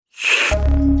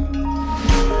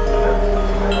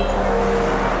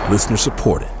Listener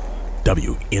supported.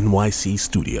 WNYC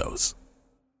Studios.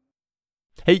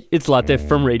 Hey, it's Latif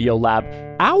from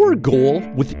Radiolab. Our goal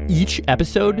with each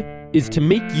episode is to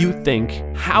make you think,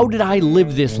 how did I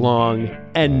live this long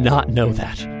and not know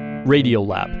that?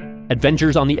 Radiolab,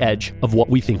 adventures on the edge of what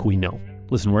we think we know.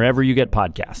 Listen wherever you get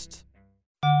podcasts.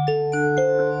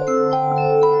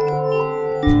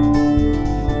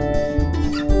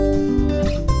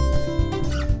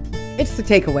 It's The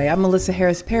Takeaway. I'm Melissa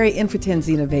Harris Perry in for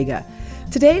Tanzina Vega.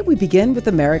 Today, we begin with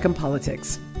American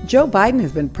politics. Joe Biden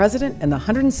has been president, and the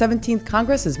 117th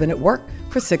Congress has been at work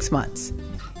for 6 months.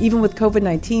 Even with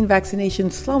COVID-19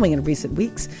 vaccinations slowing in recent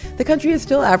weeks, the country is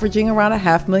still averaging around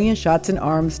 500,000 shots in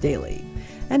arms daily.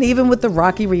 And even with the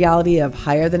rocky reality of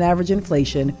higher than average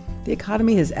inflation, the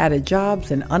economy has added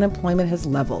jobs and unemployment has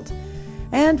leveled.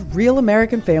 And real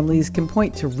American families can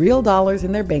point to real dollars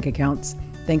in their bank accounts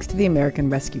thanks to the American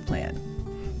Rescue Plan.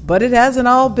 But it hasn't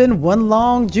all been one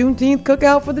long Juneteenth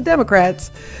cookout for the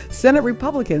Democrats. Senate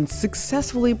Republicans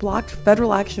successfully blocked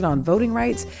federal action on voting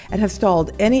rights and have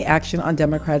stalled any action on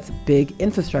Democrats' big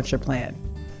infrastructure plan.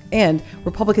 And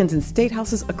Republicans in state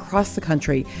houses across the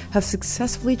country have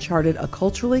successfully charted a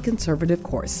culturally conservative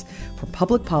course for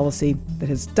public policy that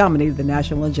has dominated the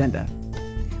national agenda.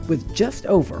 With just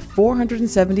over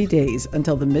 470 days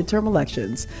until the midterm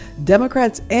elections,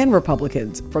 Democrats and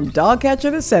Republicans, from dog catcher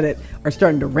to Senate, are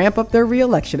starting to ramp up their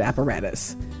re-election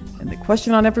apparatus. And the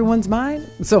question on everyone's mind?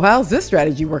 So how's this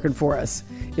strategy working for us?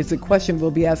 It's a question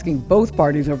we'll be asking both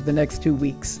parties over the next 2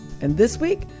 weeks. And this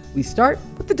week, we start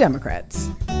with the Democrats.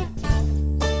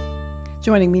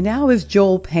 Joining me now is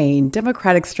Joel Payne,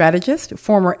 Democratic strategist,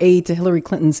 former aide to Hillary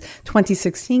Clinton's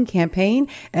 2016 campaign,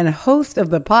 and host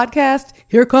of the podcast,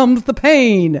 Here Comes the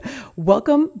Pain.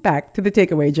 Welcome back to The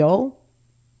Takeaway, Joel.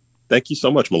 Thank you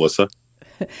so much, Melissa.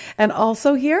 And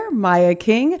also here, Maya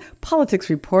King, politics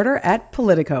reporter at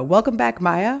Politico. Welcome back,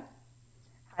 Maya.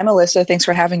 Hi, Melissa. Thanks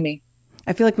for having me.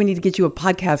 I feel like we need to get you a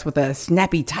podcast with a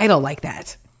snappy title like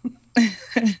that.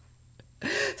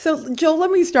 So, Joel, let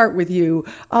me start with you.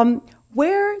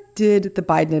 Where did the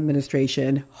Biden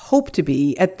administration hope to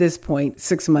be at this point,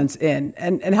 6 months in?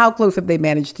 And how close have they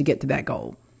managed to get to that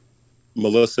goal?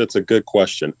 Melissa, it's a good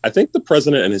question. I think the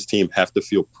president and his team have to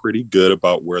feel pretty good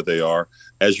about where they are.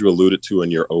 As you alluded to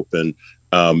in your open,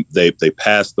 they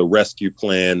passed the rescue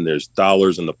plan. There's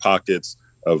dollars in the pockets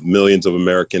of millions of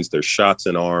Americans. There's shots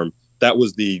in arm. That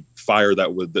was the fire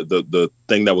that was the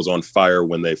thing that was on fire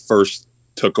when they first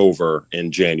took over in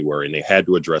January, and they had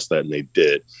to address that, and they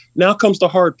did. Now comes the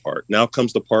hard part. Now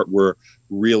comes the part where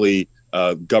really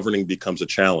governing becomes a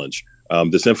challenge.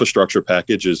 This infrastructure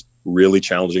package is really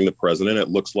challenging the president. It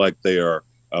looks like they are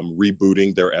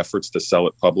rebooting their efforts to sell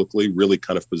it publicly, really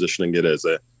kind of positioning it as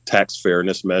a tax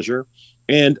fairness measure.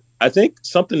 And I think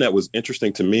something that was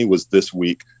interesting to me was this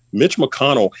week, Mitch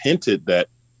McConnell hinted that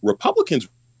Republicans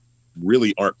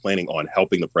really aren't planning on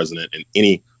helping the president in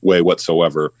any way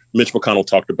whatsoever. Mitch McConnell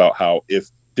talked about how if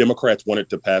Democrats wanted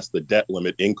to pass the debt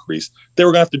limit increase, they were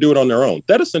going to have to do it on their own.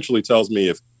 That essentially tells me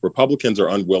if Republicans are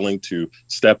unwilling to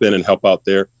step in and help out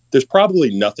there, there's probably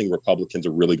nothing Republicans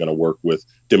are really going to work with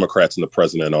Democrats and the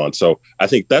president on. So I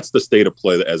think that's the state of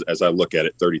play as I look at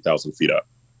it 30,000 feet up.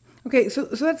 Okay, so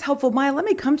that's helpful. Maya, let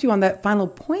me come to you on that final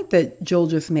point that Joel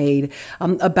just made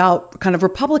about kind of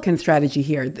Republican strategy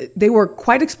here. They were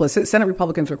quite explicit. Senate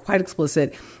Republicans were quite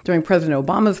explicit during President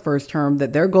Obama's first term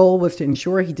that their goal was to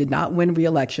ensure he did not win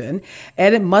re-election.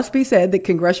 And it must be said that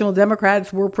congressional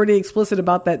Democrats were pretty explicit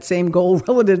about that same goal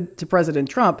relative to President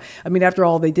Trump. I mean, after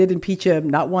all, they did impeach him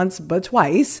not once, but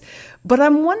twice. But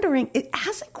I'm wondering, it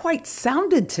hasn't quite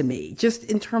sounded to me, just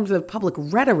in terms of public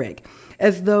rhetoric,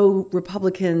 as though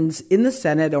Republicans in the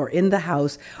Senate or in the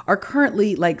House are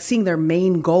currently seeing their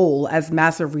main goal as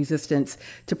massive resistance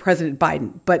to President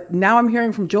Biden. But now I'm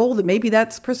hearing from Joel that maybe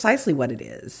that's precisely what it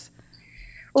is.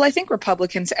 Well, I think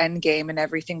Republicans' end game and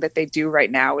everything that they do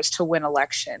right now is to win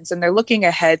elections. And they're looking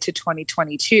ahead to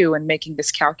 2022 and making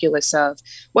this calculus of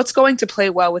what's going to play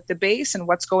well with the base and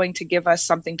what's going to give us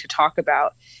something to talk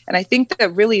about. And I think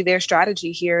that really their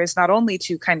strategy here is not only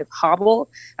to kind of hobble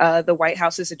the White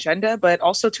House's agenda, but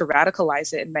also to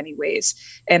radicalize it in many ways.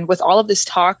 And with all of this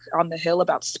talk on the Hill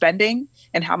about spending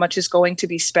and how much is going to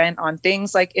be spent on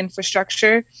things like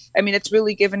infrastructure, I mean, it's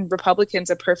really given Republicans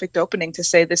a perfect opening to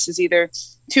say this is either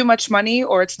too much money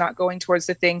or it's not going towards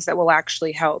the things that will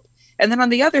actually help. And then on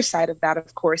the other side of that,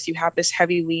 of course, you have this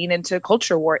heavy lean into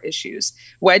culture war issues,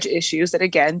 wedge issues that,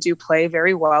 again, do play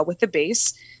very well with the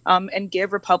base and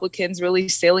give Republicans really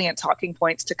salient talking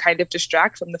points to kind of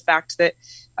distract from the fact that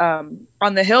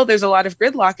on the Hill, there's a lot of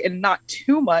gridlock and not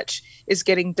too much is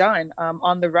getting done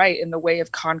on the right in the way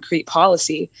of concrete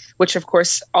policy, which, of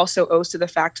course, also owes to the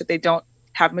fact that they don't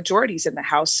have majorities in the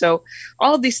House. So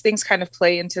all of these things kind of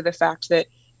play into the fact that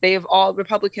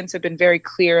Republicans have been very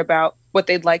clear about what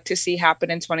they'd like to see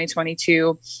happen in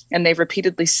 2022. And they've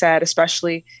repeatedly said,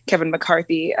 especially Kevin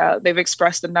McCarthy, they've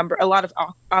expressed a lot of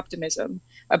optimism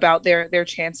about their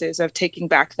chances of taking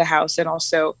back the House and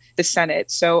also the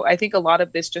Senate. So I think a lot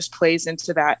of this just plays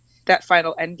into that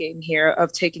final endgame here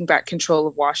of taking back control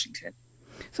of Washington.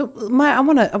 So, Maya, I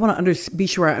want to be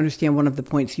sure I understand one of the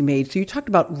points you made. So, you talked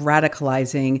about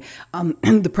radicalizing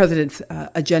the president's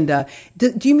agenda.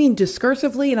 Do you mean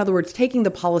discursively? In other words, taking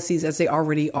the policies as they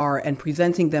already are and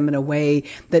presenting them in a way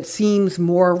that seems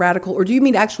more radical? Or do you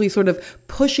mean actually sort of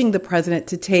pushing the president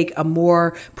to take a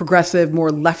more progressive, more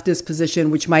leftist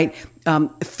position, which might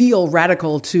feel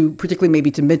radical to particularly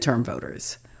maybe to midterm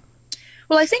voters?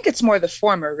 Well, I think it's more the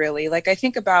former, really. Like, I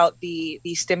think about the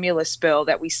stimulus bill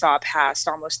that we saw passed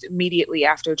almost immediately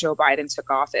after Joe Biden took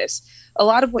office. A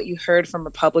lot of what you heard from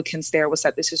Republicans there was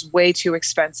that this is way too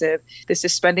expensive. This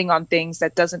is spending on things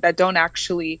that don't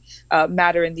actually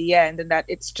matter in the end, and that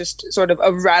it's just sort of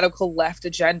a radical left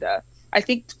agenda. I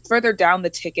think further down the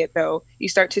ticket, though, you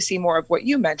start to see more of what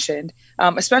you mentioned,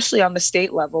 especially on the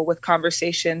state level with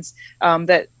conversations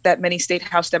that many state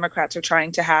House Democrats are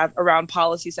trying to have around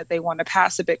policies that they want to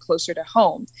pass a bit closer to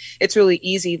home. It's really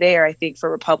easy there, I think, for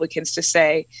Republicans to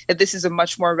say that this is a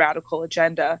much more radical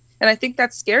agenda. And I think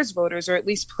that scares voters, or at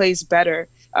least plays better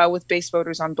with base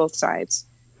voters on both sides.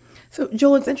 So,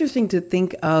 Joel, it's interesting to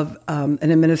think of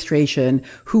an administration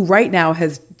who right now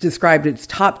has described its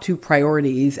top two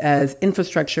priorities as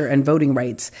infrastructure and voting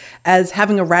rights as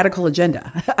having a radical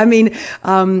agenda. I mean,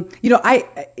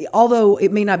 although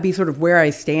it may not be sort of where I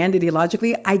stand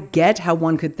ideologically, I get how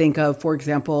one could think of, for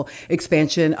example,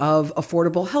 expansion of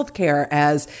affordable health care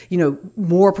as,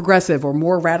 more progressive or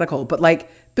more radical. But like,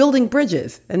 building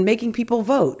bridges and making people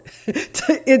vote.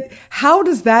 How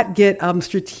does that get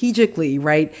strategically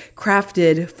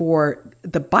crafted for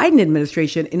the Biden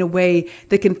administration in a way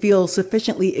that can feel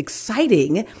sufficiently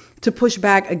exciting to push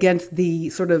back against the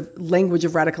sort of language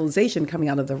of radicalization coming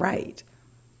out of the right?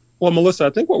 Well, Melissa, I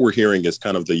think what we're hearing is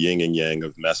kind of the yin and yang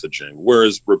of messaging.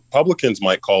 Whereas Republicans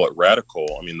might call it radical,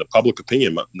 I mean, the public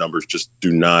opinion numbers just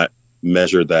do not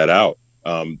measure that out.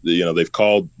 They've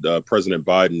called President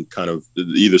Biden kind of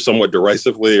either somewhat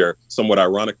derisively or somewhat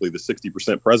ironically the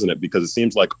 60% president, because it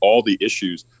seems like all the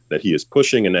issues that he is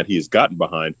pushing and that he has gotten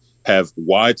behind have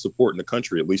wide support in the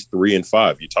country, at least 3 in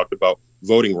 5. You talked about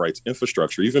voting rights,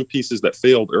 infrastructure, even pieces that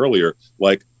failed earlier,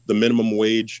 like the minimum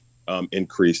wage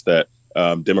increase that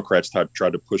Democrats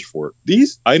tried to push for.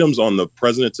 These items on the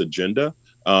president's agenda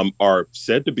are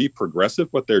said to be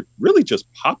progressive, but they're really just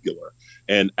popular.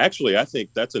 And actually, I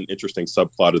think that's an interesting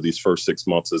subplot of these first 6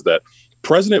 months, is that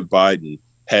President Biden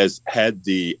has had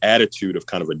the attitude of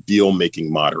kind of a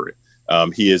deal-making moderate.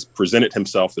 He has presented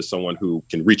himself as someone who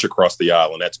can reach across the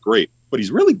aisle, and that's great. But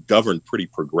he's really governed pretty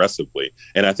progressively.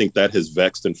 And I think that has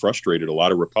vexed and frustrated a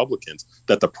lot of Republicans,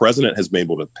 that the president has been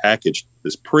able to package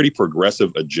this pretty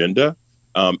progressive agenda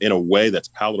in a way that's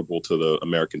palatable to the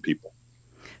American people.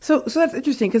 So that's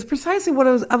interesting, because precisely what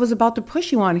I was about to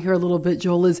push you on here a little bit,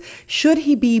 Joel, is should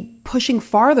he be pushing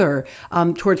farther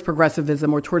towards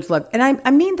progressivism or towards left? And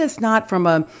I mean this not from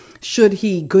a should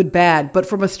he good, bad, but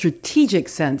from a strategic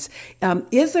sense.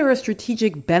 Is there a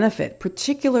strategic benefit,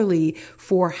 particularly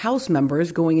for House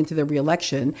members going into their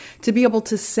reelection, to be able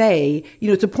to say,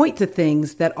 to point to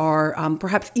things that are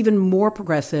perhaps even more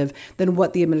progressive than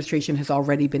what the administration has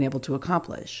already been able to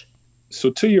accomplish? So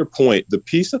to your point, the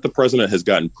piece that the president has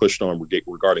gotten pushed on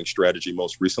regarding strategy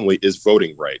most recently is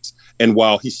voting rights. And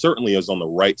while he certainly is on the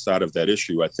right side of that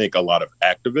issue, I think a lot of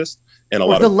activists and a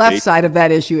lot of the left side of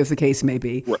that issue, as the case may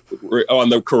be. On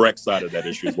the correct side of that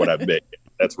issue is what I meant.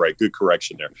 That's right. Good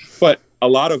correction there. But a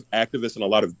lot of activists and a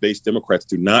lot of base Democrats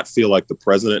do not feel like the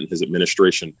president and his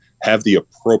administration have the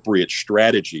appropriate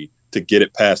strategy to get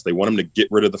it passed. They want him to get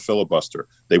rid of the filibuster.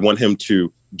 They want him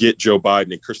to get Joe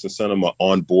Biden and Kyrsten Sinema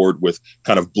on board with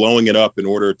kind of blowing it up in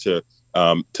order to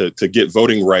get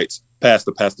voting rights passed,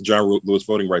 to pass the John Lewis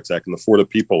Voting Rights Act and the For the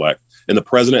People Act. And the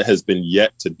president has been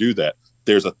yet to do that.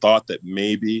 There's a thought that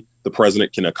maybe the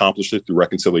president can accomplish it through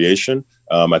reconciliation.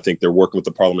 I think they're working with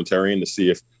the parliamentarian to see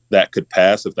if that could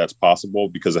pass, if that's possible,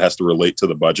 because it has to relate to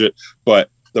the budget. But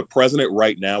the president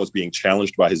right now is being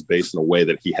challenged by his base in a way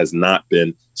that he has not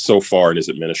been so far in his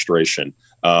administration.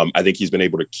 I think he's been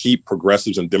able to keep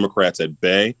progressives and Democrats at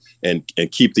bay and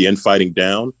keep the infighting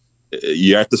down.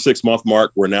 You're at the 6-month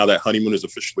mark where now that honeymoon is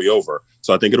officially over.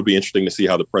 So I think it'll be interesting to see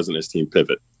how the president and his team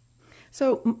pivot.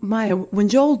 So, Maya, when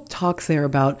Joel talks there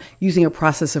about using a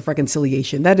process of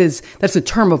reconciliation, that's a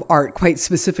term of art, quite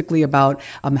specifically about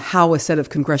how a set of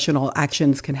congressional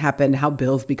actions can happen, how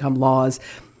bills become laws.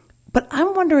 But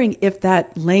I'm wondering if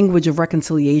that language of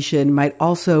reconciliation might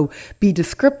also be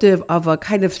descriptive of a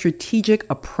kind of strategic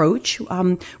approach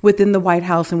within the White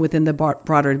House and within the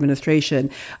broader administration.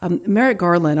 Merrick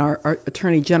Garland, our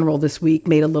Attorney General this week,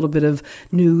 made a little bit of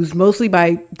news, mostly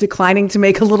by declining to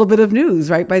make a little bit of news,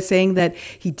 right? By saying that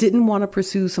he didn't want to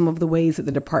pursue some of the ways that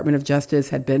the Department of Justice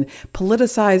had been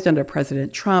politicized under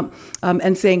President Trump,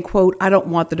 and saying, quote, "I don't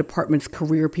want the department's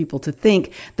career people to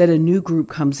think that a new group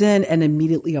comes in and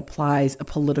immediately applies a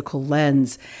political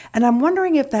lens." And I'm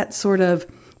wondering if that sort of,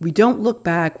 we don't look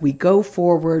back, we go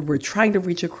forward, we're trying to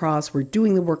reach across, we're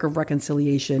doing the work of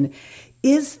reconciliation.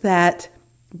 Is that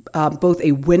both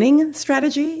a winning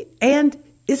strategy, and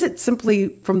is it simply,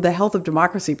 from the health of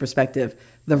democracy perspective,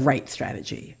 the right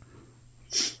strategy?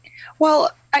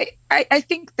 Well, I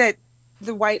think that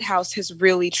the White House has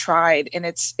really tried, and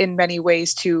it's in many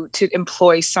ways to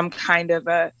employ some kind of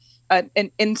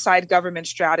an inside government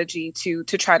strategy to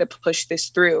try to push this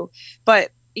through.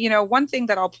 But, one thing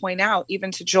that I'll point out,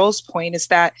 even to Joel's point, is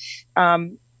that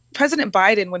President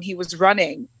Biden, when he was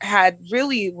running, had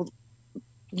really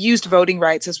used voting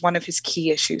rights as one of his key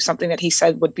issues, something that he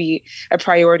said would be a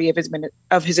priority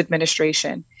of his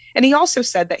administration. And he also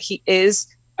said that he is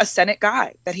a Senate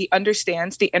guy, that he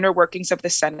understands the inner workings of the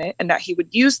Senate, and that he would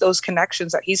use those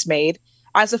connections that he's made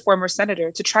as a former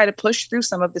senator to try to push through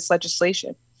some of this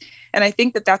legislation. And I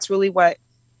think that that's really what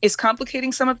is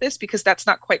complicating some of this, because that's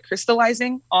not quite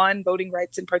crystallizing on voting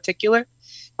rights in particular.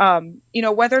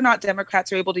 Whether or not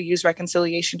Democrats are able to use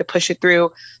reconciliation to push it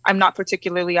through, I'm not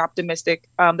particularly optimistic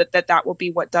that will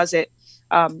be what does it.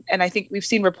 And I think we've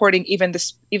seen reporting even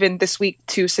this week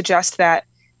to suggest that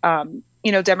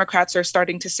Democrats are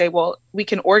starting to say, well, we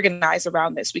can organize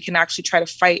around this. We can actually try to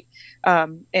fight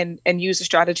and use a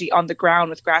strategy on the ground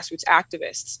with grassroots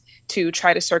activists to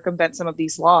try to circumvent some of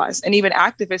these laws. And even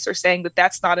activists are saying that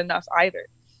that's not enough either.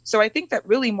 So I think that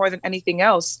really, more than anything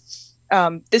else,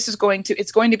 it's going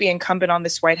to be incumbent on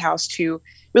this White House to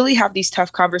really have these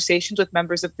tough conversations with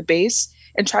members of the base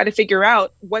and try to figure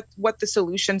out what the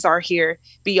solutions are here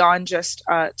beyond just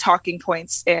talking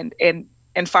points and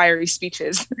fiery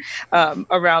speeches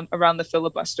around the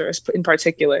filibuster in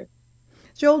particular.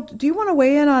 Joel, do you want to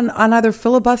weigh in on either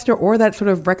filibuster or that sort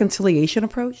of reconciliation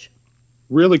approach?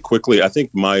 Really quickly, I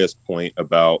think Maya's point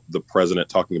about the president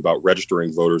talking about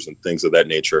registering voters and things of that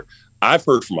nature, I've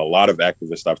heard from a lot of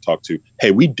activists I've talked to,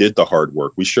 hey, we did the hard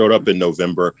work. We showed up in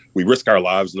November. We risked our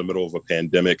lives in the middle of a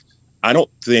pandemic. I don't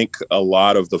think a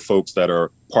lot of the folks that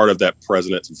are part of that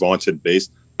president's vaunted base,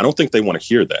 I don't think they want to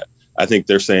hear that. I think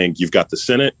they're saying, you've got the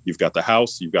Senate, you've got the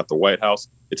House, you've got the White House.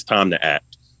 It's time to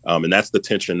act. And that's the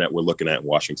tension that we're looking at in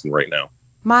Washington right now.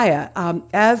 Maya,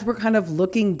 as we're kind of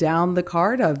looking down the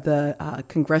card of the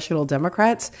congressional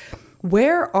Democrats,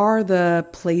 where are the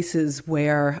places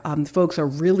where folks are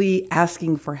really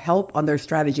asking for help on their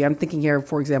strategy? I'm thinking here,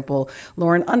 for example,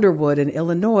 Lauren Underwood in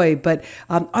Illinois, but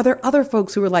are there other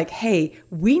folks who are like, hey,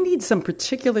 we need some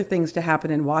particular things to happen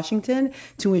in Washington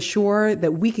to ensure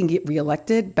that we can get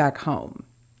reelected back home?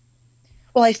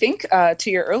 Well, I think to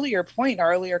your earlier point,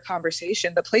 our earlier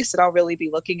conversation, the place that I'll really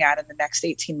be looking at in the next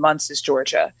 18 months is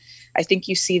Georgia. I think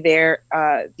you see there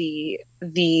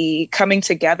the coming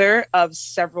together of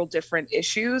several different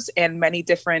issues and many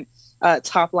different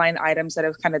top line items that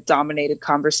have kind of dominated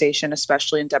conversation,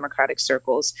 especially in Democratic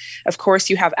circles. Of course,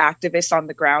 you have activists on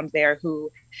the ground there who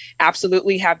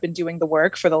absolutely have been doing the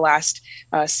work for the last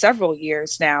several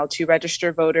years now to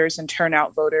register voters and turn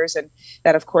out voters. And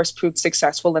that, of course, proved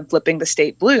successful in flipping the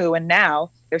state blue. And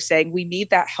now they're saying we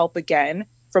need that help again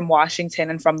from Washington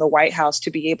and from the White House to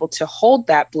be able to hold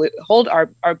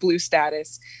our blue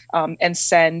status and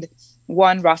send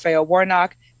one Raphael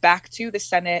Warnock back to the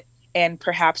Senate and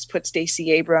perhaps put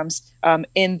Stacey Abrams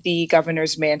in the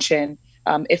governor's mansion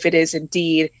if it is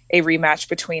indeed a rematch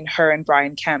between her and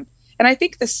Brian Kemp. And I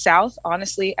think the South,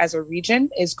 honestly, as a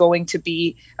region, is going to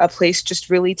be a place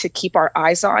just really to keep our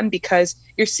eyes on, because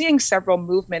you're seeing several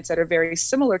movements that are very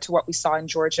similar to what we saw in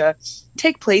Georgia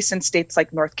take place in states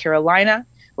like North Carolina,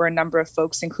 where a number of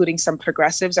folks, including some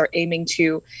progressives, are aiming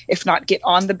to, if not get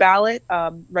on the ballot,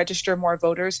 register more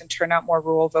voters and turn out more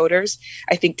rural voters.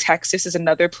 I think Texas is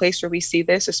another place where we see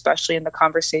this, especially in the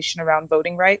conversation around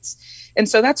voting rights. And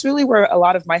so that's really where a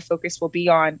lot of my focus will be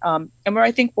on, and where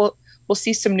I think we'll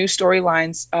see some new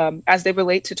storylines as they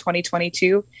relate to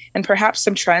 2022, and perhaps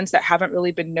some trends that haven't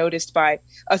really been noticed by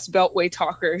us Beltway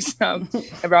talkers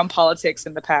around politics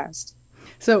in the past.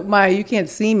 So Maya, you can't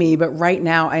see me, but right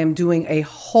now I am doing a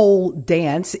whole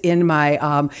dance in my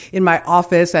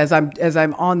office as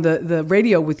I'm on the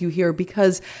radio with you here,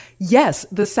 because yes,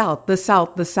 the South,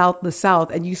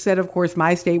 and you said, of course,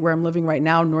 my state where I'm living right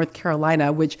now, North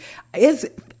Carolina, which is,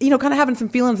 kind of having some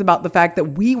feelings about the fact that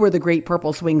we were the great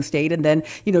purple swing state, and then,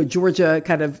 Georgia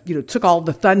kind of, took all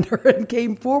the thunder and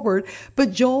came forward.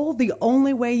 But Joel, the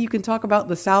only way you can talk about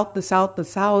the South,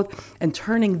 and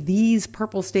turning these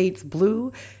purple states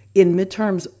blue in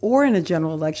midterms or in a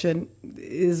general election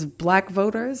is Black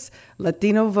voters,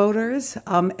 Latino voters,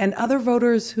 and other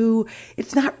voters who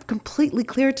it's not completely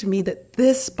clear to me that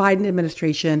this Biden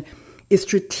administration is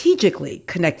strategically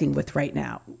connecting with right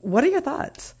now. What are your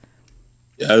thoughts?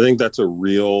 Yeah, I think that's a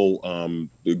real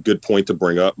good point to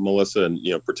bring up, Melissa, and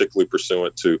particularly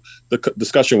pursuant to the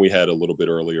discussion we had a little bit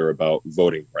earlier about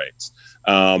voting rights.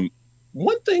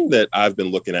 One thing that I've been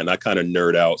looking at, and I kind of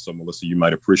nerd out, so Melissa, you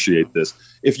might appreciate this.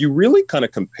 If you really kind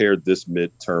of compared this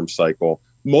midterm cycle,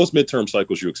 most midterm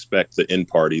cycles you expect the in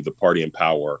party, the party in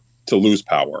power, to lose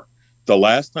power. The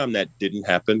last time that didn't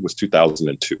happen was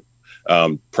 2002.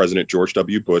 President George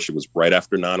W. Bush, it was right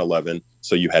after 9/11.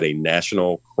 So you had a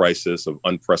national crisis of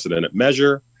unprecedented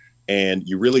measure, and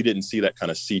you really didn't see that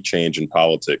kind of sea change in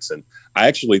politics. And I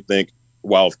actually think,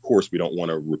 while of course we don't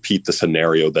want to repeat the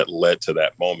scenario that led to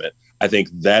that moment, I think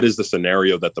that is the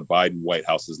scenario that the Biden White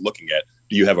House is looking at.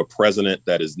 Do you have a president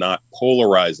that is not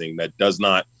polarizing, that does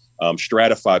not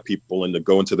stratify people and to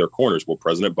go into their corners? Well,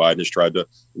 President Biden has tried to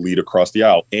lead across the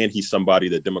aisle, and he's somebody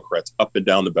that Democrats up and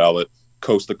down the ballot,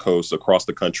 coast to coast, across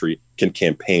the country can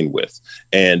campaign with.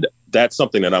 And that's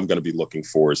something that I'm going to be looking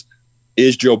for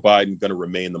is Joe Biden going to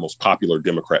remain the most popular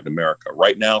Democrat in America?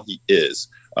 Right now, he is.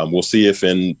 We'll see if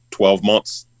in 12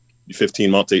 months,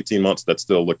 15 months, 18 months, that's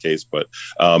still the case. But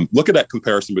look at that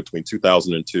comparison between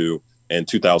 2002 and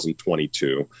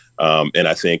 2022. And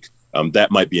I think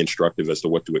that might be instructive as to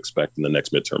what to expect in the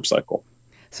next midterm cycle.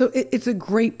 So it's a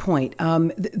great point.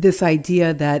 This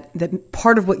idea that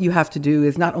part of what you have to do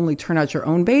is not only turn out your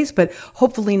own base, but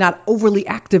hopefully not overly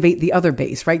activate the other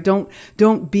base, right?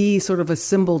 Don't be sort of a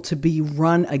symbol to be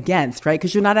run against, right?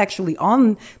 Because you're not actually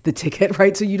on the ticket,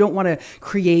 right? So you don't want to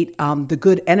create the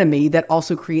good enemy that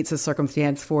also creates a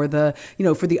circumstance for the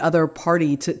other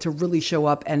party to really show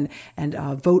up and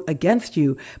vote against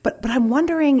you. But I'm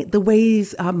wondering the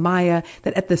ways, Maya,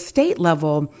 that at the state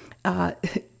level,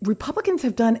 Republicans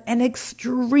have done an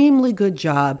extremely good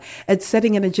job at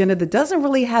setting an agenda that doesn't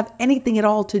really have anything at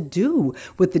all to do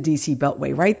with the DC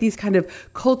Beltway, right? These kind of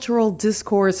cultural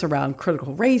discourse around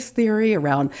critical race theory,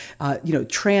 around,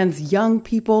 trans young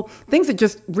people, things that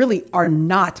just really are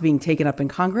not being taken up in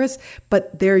Congress,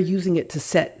 but they're using it to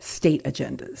set state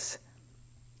agendas.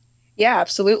 Yeah,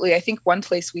 absolutely. I think one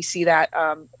place we see that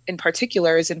in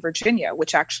particular is in Virginia,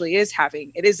 which actually is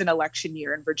an election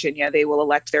year in Virginia. They will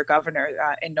elect their governor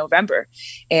in November.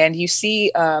 And you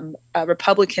see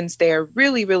Republicans there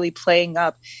really, really playing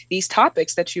up these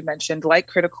topics that you mentioned, like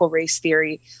critical race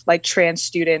theory, like trans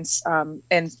students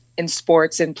and in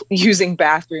sports and using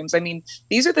bathrooms. I mean,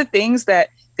 these are the things that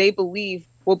they believe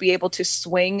will be able to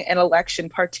swing an election,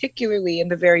 particularly in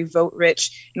the very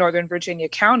vote-rich Northern Virginia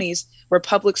counties where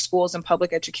public schools and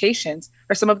public educations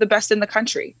are some of the best in the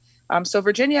country. So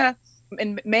Virginia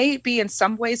may be in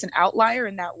some ways an outlier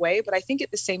in that way, but I think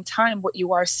at the same time, what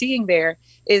you are seeing there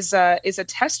is a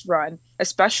test run,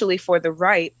 especially for the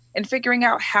right, and figuring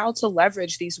out how to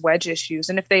leverage these wedge issues.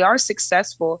 And if they are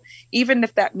successful, even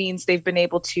if that means they've been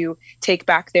able to take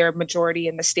back their majority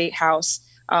in the state house,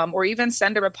 or even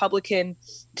send a Republican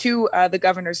to the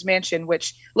governor's mansion,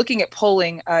 which, looking at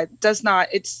polling,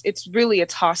 it's really a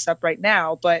toss-up right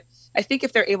now. But I think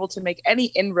if they're able to make any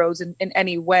inroads in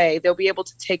any way, they'll be able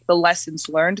to take the lessons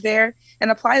learned there and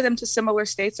apply them to similar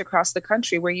states across the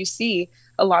country where you see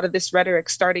a lot of this rhetoric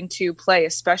starting to play,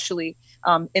 especially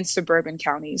in suburban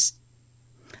counties.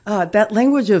 That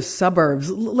language of suburbs,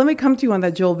 let me come to you on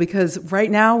that, Joel, because right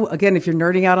now, again, if you're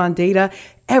nerding out on data,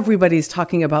 everybody's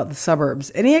talking about the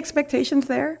suburbs. Any expectations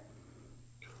there?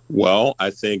 Well,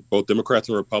 I think both Democrats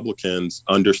and Republicans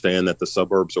understand that the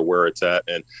suburbs are where it's at.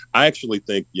 And I actually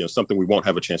think, something we won't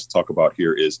have a chance to talk about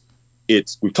here is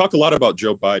we've talked a lot about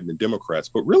Joe Biden and Democrats,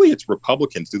 but really it's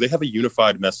Republicans. Do they have a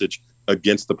unified message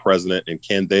against the president? And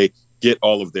can they get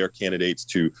all of their candidates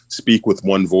to speak with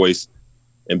one voice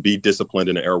and be disciplined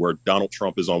in an era where Donald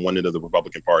Trump is on one end of the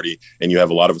Republican Party and you have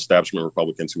a lot of establishment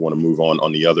Republicans who want to move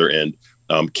on the other end?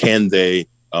 Can they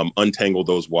untangle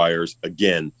those wires?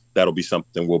 Again, that'll be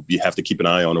something we'll have to keep an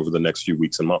eye on over the next few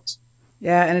weeks and months.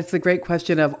 Yeah, and it's the great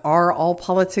question of, are all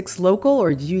politics local,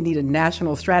 or do you need a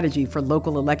national strategy for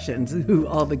local elections? Ooh,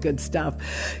 all the good stuff.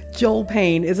 Joel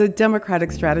Payne is a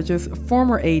Democratic strategist,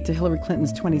 former aide to Hillary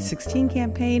Clinton's 2016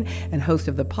 campaign, and host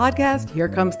of the podcast, Here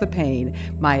Comes the Pain.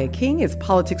 Maya King is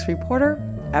politics reporter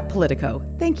at Politico.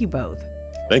 Thank you both.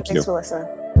 Thank you. Thanks,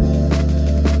 Melissa.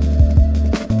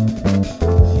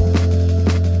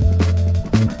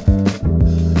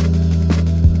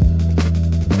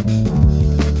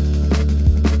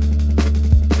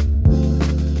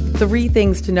 Three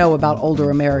things to know about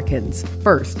older Americans.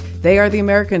 First, they are the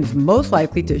Americans most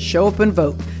likely to show up and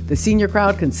vote. The senior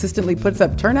crowd consistently puts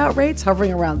up turnout rates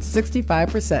hovering around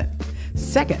 65%.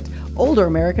 Second, older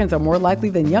Americans are more likely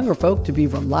than younger folk to be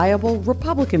reliable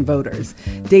Republican voters.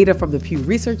 Data from the Pew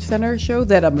Research Center show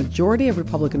that a majority of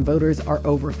Republican voters are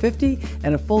over 50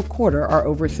 and a full quarter are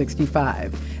over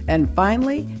 65. And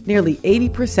finally, nearly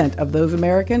 80% of those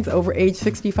Americans over age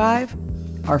 65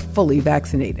 are fully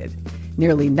vaccinated.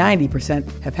 Nearly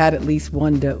 90% have had at least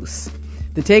one dose.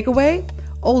 The takeaway?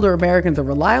 Older Americans are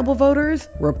reliable voters,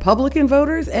 Republican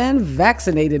voters, and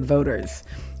vaccinated voters.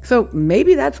 So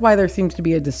maybe that's why there seems to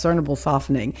be a discernible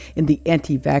softening in the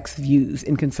anti-vax views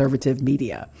in conservative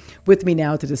media. With me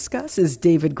now to discuss is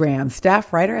David Graham,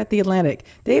 staff writer at The Atlantic.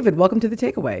 David, welcome to The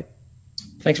Takeaway.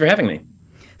 Thanks for having me.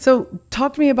 So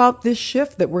talk to me about this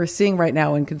shift that we're seeing right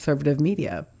now in conservative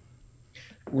media.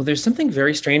 Well, there's something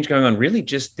very strange going on really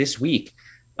just this week.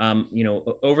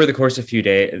 Over the course of a few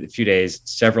days,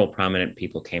 several prominent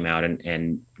people came out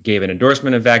and gave an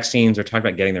endorsement of vaccines or talked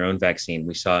about getting their own vaccine.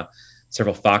 We saw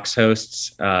several Fox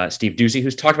hosts, Steve Doocy,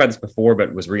 who's talked about this before,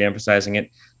 but was reemphasizing it.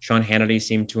 Sean Hannity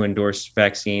seemed to endorse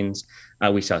vaccines.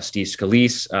 We saw Steve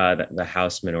Scalise, the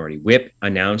House Minority Whip,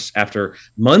 announce after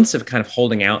months of kind of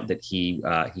holding out that he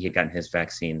had gotten his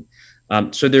vaccine.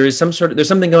 So there's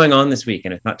something going on this week,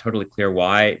 and it's not totally clear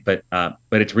why, but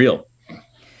it's real.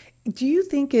 Do you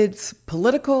think it's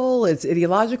political, it's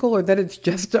ideological, or that it's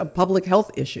just a public health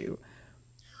issue?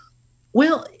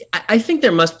 Well, I think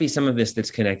there must be some of this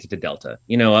that's connected to Delta.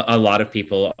 A lot of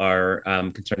people are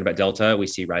concerned about Delta. We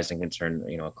see rising concern,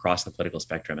 across the political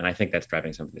spectrum, and I think that's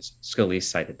driving some of this. Scalise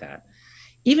cited that.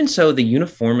 Even so, the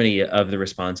uniformity of the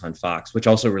response on Fox, which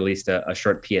also released a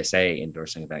short PSA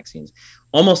endorsing vaccines,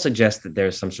 almost suggests that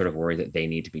there's some sort of worry that they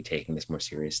need to be taking this more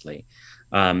seriously.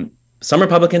 Some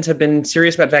Republicans have been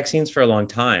serious about vaccines for a long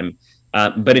time,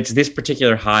 but it's this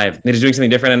particular hive that is doing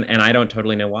something different, and I don't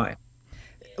totally know why.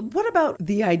 What about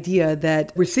the idea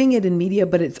that we're seeing it in media,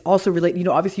 but it's also related?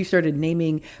 Obviously you started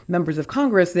naming members of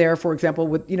Congress there, for example,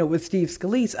 with Steve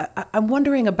Scalise. I'm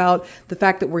wondering about the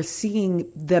fact that we're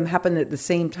seeing them happen at the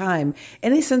same time.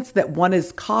 Any sense that one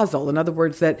is causal? In other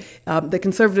words, that the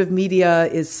conservative media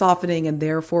is softening and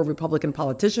therefore Republican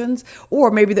politicians, or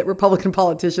maybe that Republican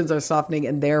politicians are softening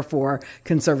and therefore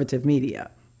conservative media?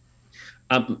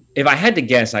 If I had to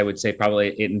guess, I would say probably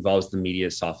it involves the media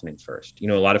softening first. A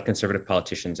lot of conservative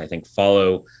politicians, I think,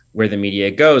 follow where the media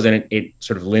goes, and it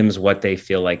sort of limits what they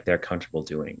feel like they're comfortable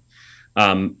doing.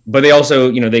 But they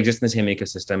also, they exist in the same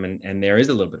ecosystem, and there is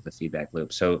a little bit of a feedback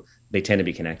loop. So they tend to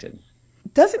be connected.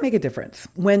 Does it make a difference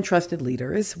when trusted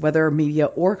leaders, whether media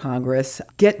or Congress,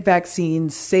 get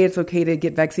vaccines, say it's okay to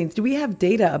get vaccines? Do we have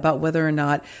data about whether or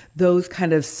not those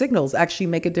kind of signals actually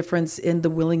make a difference in the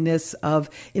willingness of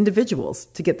individuals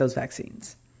to get those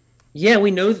vaccines? Yeah,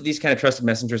 we know that these kind of trusted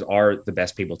messengers are the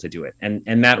best people to do it.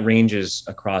 And that ranges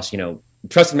across,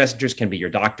 trusted messengers can be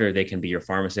your doctor, they can be your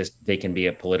pharmacist, they can be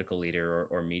a political leader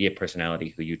or media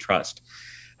personality who you trust.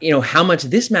 How much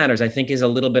this matters, I think, is a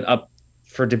little bit up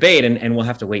for debate, and we'll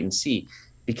have to wait and see,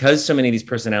 because so many of these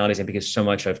personalities and because so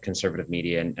much of conservative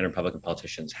media and Republican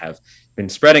politicians have been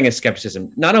spreading a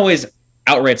skepticism, not always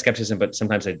outright skepticism, but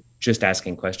sometimes a just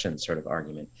asking questions sort of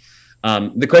argument.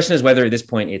 The question is whether at this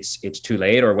point it's too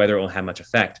late or whether it will have much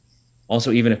effect.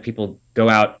 Also, even if people go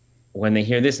out when they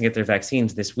hear this and get their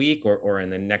vaccines this week or in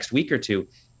the next week or two,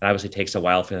 it obviously takes a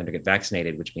while for them to get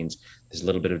vaccinated, which means there's a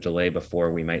little bit of delay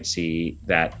before we might see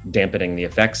that dampening the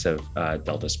effects of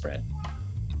Delta spread.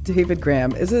 David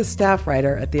Graham is a staff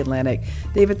writer at The Atlantic.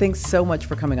 David, thanks so much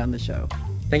for coming on the show.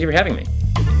 Thank you for having me.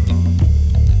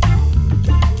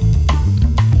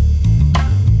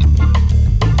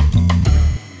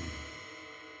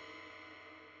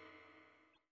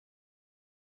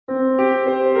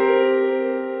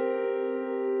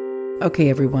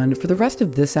 Okay, everyone, for the rest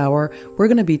of this hour, we're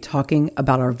going to be talking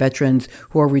about our veterans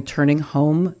who are returning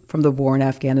home from the war in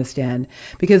Afghanistan,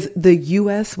 because the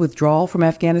U.S. withdrawal from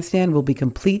Afghanistan will be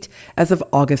complete as of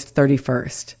August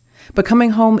 31st. But coming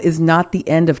home is not the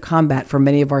end of combat for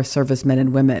many of our servicemen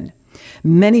and women.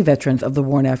 Many veterans of the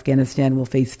war in Afghanistan will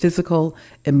face physical,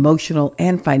 emotional,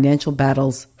 and financial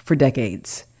battles for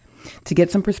decades. To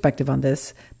get some perspective on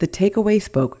this, The Takeaway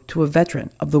spoke to a veteran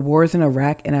of the wars in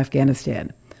Iraq and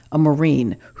Afghanistan, a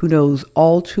Marine who knows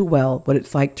all too well what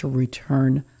it's like to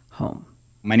return home.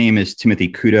 My name is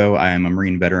Timothy Kudo. I am a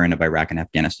Marine veteran of Iraq and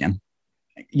Afghanistan.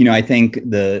 I think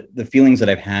the feelings that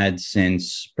I've had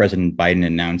since President Biden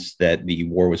announced that the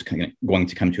war was going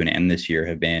to come to an end this year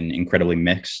have been incredibly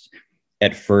mixed.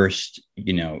 At first,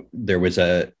 there was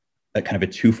a kind of a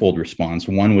twofold response.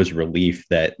 One was relief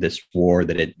that this war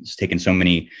that has taken so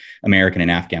many American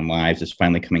and Afghan lives is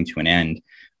finally coming to an end.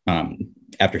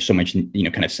 After so much,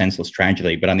 kind of senseless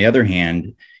tragedy. But on the other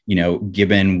hand,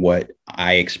 given what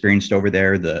I experienced over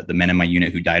there, the men in my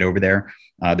unit who died over there,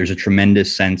 there's a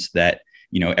tremendous sense that,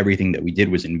 everything that we did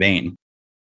was in vain.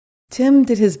 Tim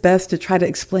did his best to try to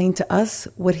explain to us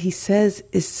what he says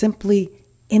is simply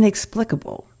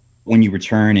inexplicable. When you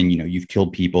return and, you've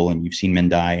killed people and you've seen men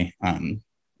die,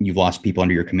 you've lost people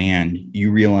under your command,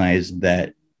 you realize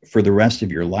that for the rest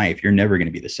of your life, you're never going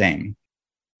to be the same.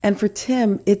 And for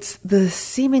Tim, it's the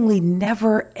seemingly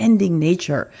never-ending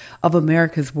nature of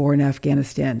America's war in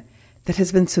Afghanistan that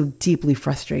has been so deeply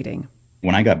frustrating.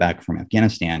 When I got back from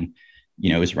Afghanistan,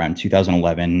 it was around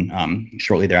 2011.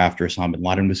 Shortly thereafter, Osama bin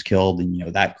Laden was killed.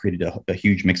 And, that created a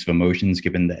huge mix of emotions,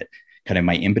 given that kind of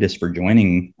my impetus for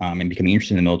joining and becoming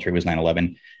interested in the military was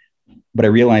 9/11. But I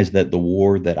realized that the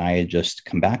war that I had just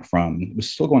come back from was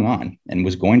still going on and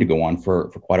was going to go on for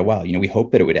quite a while. We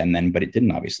hoped that it would end then, but it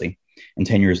didn't, obviously. And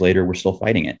 10 years later, we're still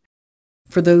fighting it.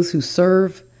 For those who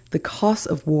serve, the cost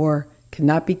of war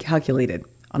cannot be calculated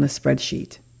on a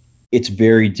spreadsheet. It's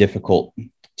very difficult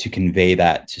to convey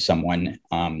that to someone.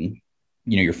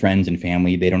 Your friends and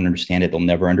family, they don't understand it. They'll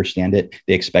never understand it.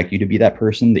 They expect you to be that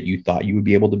person that you thought you would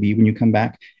be able to be when you come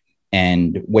back.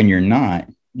 And when you're not,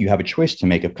 you have a choice to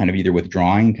make of kind of either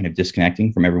withdrawing, kind of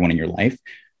disconnecting from everyone in your life,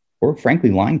 or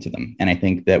frankly lying to them. And I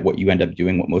think that what you end up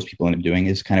doing, what most people end up doing,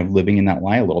 is kind of living in that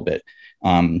lie a little bit.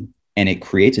 And it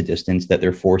creates a distance that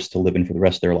they're forced to live in for the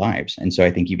rest of their lives. And so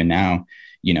I think even now,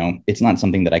 it's not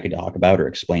something that I could talk about or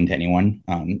explain to anyone.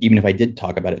 Even if I did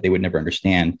talk about it, they would never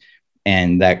understand.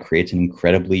 And that creates an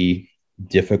incredibly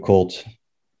difficult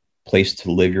place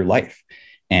to live your life.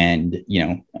 And,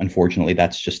 unfortunately,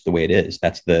 that's just the way it is.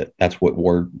 That's what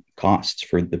war costs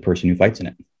for the person who fights in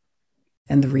it.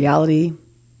 And the reality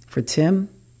for Tim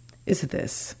is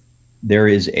this. There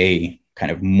is a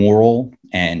kind of moral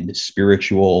and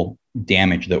spiritual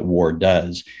damage that war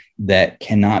does that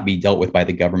cannot be dealt with by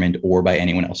the government or by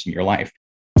anyone else in your life.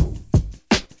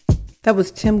 That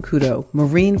was Tim Kudo,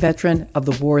 Marine veteran of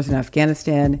the wars in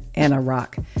Afghanistan and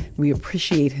Iraq. We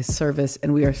appreciate his service,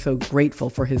 and we are so grateful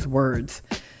for his words.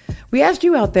 We asked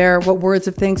you out there what words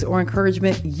of thanks or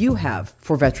encouragement you have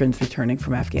for veterans returning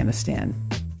from Afghanistan.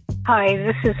 Hi,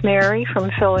 this is Mary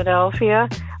from Philadelphia.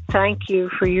 Thank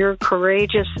you for your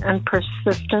courageous and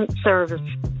persistent service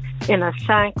in a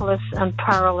thankless and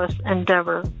perilous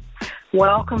endeavor.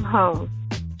 Welcome home.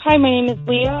 Hi, my name is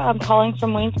Leah. I'm calling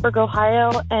from Waynesburg,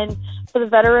 Ohio. And for the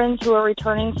veterans who are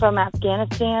returning from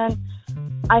Afghanistan,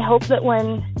 I hope that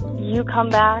when you come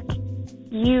back,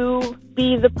 you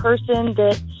be the person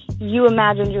that you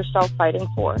imagined yourself fighting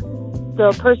for.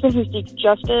 The person who seeks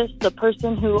justice, the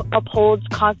person who upholds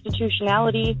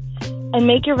constitutionality, and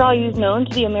make your values known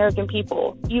to the American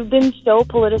people. You've been so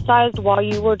politicized while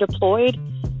you were deployed.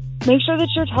 Make sure that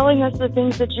you're telling us the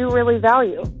things that you really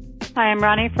value. Hi, I'm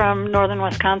Ronnie from northern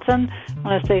Wisconsin. I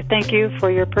want to say thank you for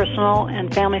your personal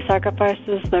and family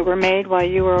sacrifices that were made while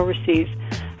you were overseas.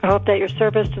 I hope that your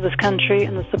service to this country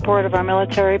and the support of our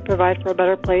military provide for a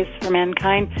better place for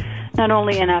mankind, not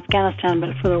only in Afghanistan, but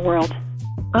for the world.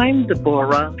 I'm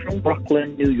Deborah from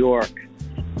Brooklyn, New York.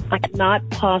 I cannot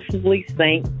possibly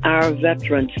thank our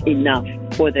veterans enough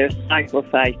for their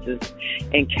sacrifices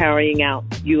in carrying out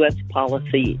U.S.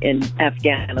 policy in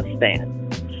Afghanistan.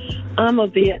 I'm a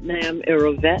Vietnam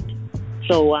era vet,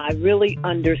 so I really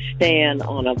understand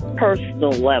on a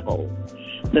personal level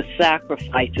the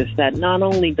sacrifices that not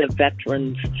only the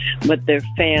veterans but their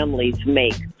families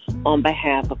make on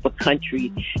behalf of a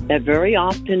country that very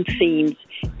often seems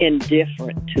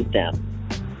indifferent to them.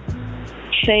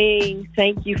 Saying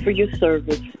thank you for your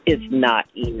service is not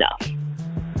enough.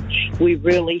 We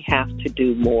really have to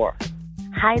do more.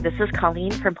 Hi, this is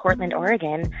Colleen from Portland,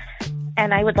 Oregon.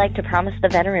 And I would like to promise the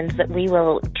veterans that we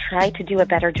will try to do a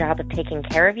better job of taking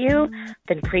care of you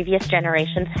than previous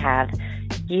generations have.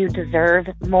 You deserve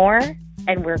more,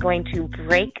 and we're going to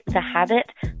break the habit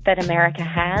that America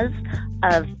has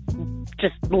of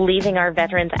just leaving our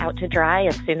veterans out to dry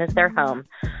as soon as they're home.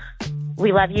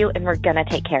 We love you, and we're going to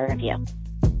take care of you.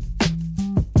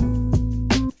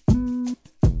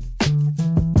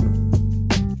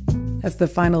 As the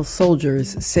final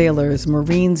soldiers, sailors,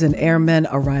 Marines, and airmen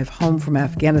arrive home from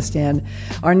Afghanistan,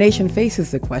 our nation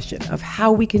faces the question of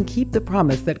how we can keep the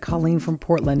promise that Colleen from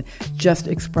Portland just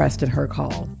expressed in her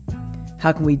call.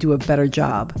 How can we do a better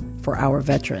job for our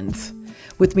veterans?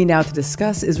 With me now to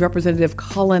discuss is Representative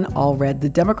Colin Allred, the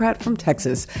Democrat from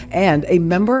Texas and a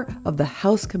member of the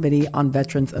House Committee on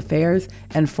Veterans Affairs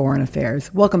and Foreign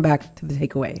Affairs. Welcome back to The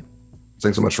Takeaway.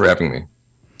 Thanks so much for having me.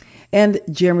 And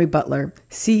Jeremy Butler,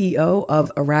 CEO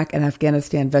of Iraq and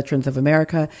Afghanistan Veterans of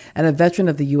America and a veteran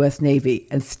of the U.S. Navy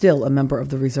and still a member of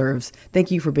the reserves.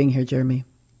 Thank you for being here, Jeremy.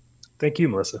 Thank you,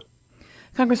 Melissa.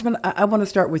 Congressman, I want to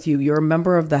start with you. You're a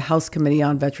member of the House Committee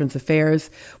on Veterans Affairs.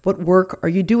 What work are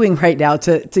you doing right now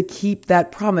to keep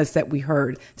that promise that we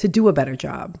heard, to do a better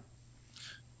job?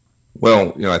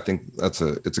 Well, I think it's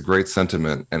a great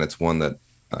sentiment, and it's one that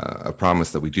a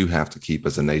promise that we do have to keep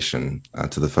as a nation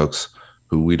to the folks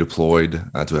who we deployed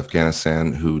to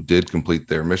Afghanistan, who did complete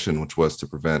their mission, which was to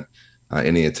prevent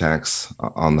any attacks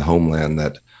on the homeland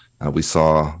that we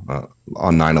saw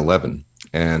on 9/11.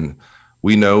 And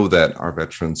we know that our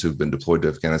veterans who've been deployed to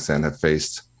Afghanistan have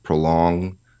faced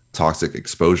prolonged toxic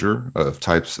exposure of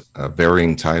types,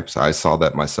 varying types. I saw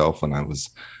that myself when I was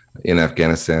in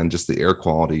Afghanistan. Just the air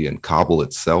quality in Kabul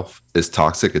itself is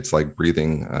toxic. It's like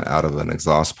breathing out of an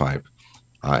exhaust pipe.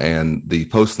 And the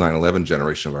post 9/11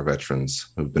 generation of our veterans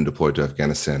who've been deployed to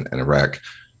Afghanistan and Iraq,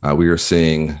 we are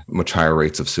seeing much higher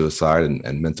rates of suicide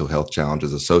and mental health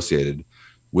challenges associated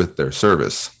with their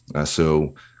service.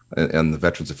 And the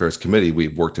Veterans Affairs Committee,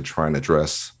 we've worked to try and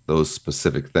address those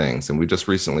specific things. And we just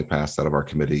recently passed out of our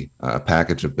committee a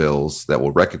package of bills that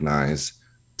will recognize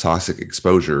toxic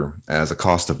exposure as a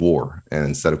cost of war. And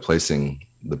instead of placing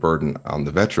the burden on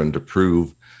the veteran to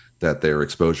prove that their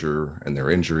exposure and their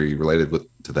injury related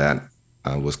to that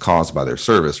was caused by their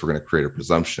service, we're going to create a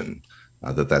presumption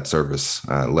that service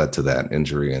led to that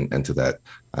injury and to that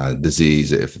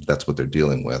disease, if that's what they're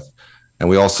dealing with. And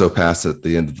we also passed at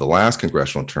the end of the last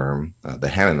congressional term, the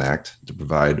Hannon Act, to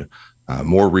provide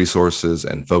more resources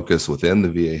and focus within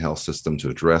the VA health system to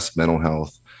address mental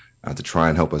health, to try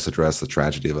and help us address the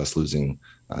tragedy of us losing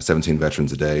 17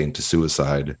 veterans a day to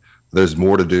suicide. There's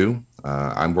more to do.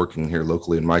 I'm working here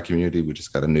locally in my community. We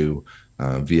just got a new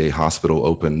VA hospital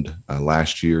opened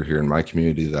last year here in my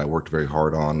community that I worked very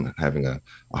hard on, having a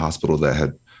hospital that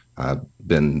had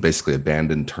been basically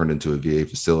abandoned, turned into a VA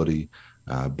facility.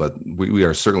 But we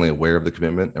are certainly aware of the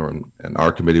commitment, and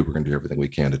our committee, we're going to do everything we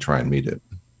can to try and meet it.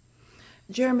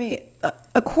 Jeremy,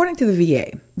 according to the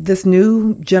VA, this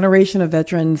new generation of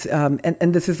veterans,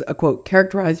 and this is a quote,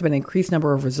 characterized by an increased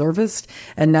number of reservists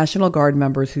and National Guard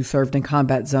members who served in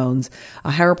combat zones,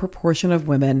 a higher proportion of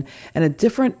women, and a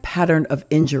different pattern of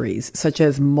injuries, such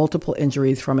as multiple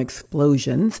injuries from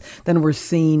explosions, than were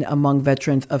seen among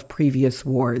veterans of previous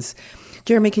wars.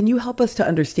 Jeremy, can you help us to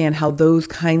understand how those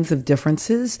kinds of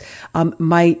differences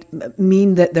might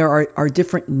mean that there are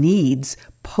different needs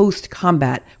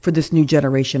post-combat for this new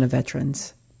generation of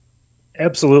veterans?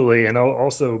 Absolutely. And I'll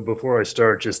also, before I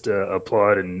start, just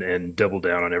applaud and double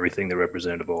down on everything that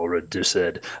Representative Allred just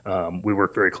said. We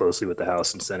work very closely with the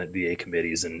House and Senate VA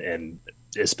committees and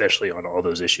especially on all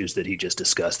those issues that he just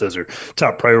discussed. Those are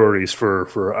top priorities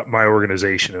for my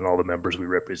organization and all the members we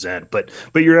represent. But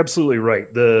you're absolutely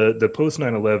right. The post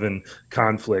 9/11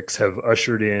 conflicts have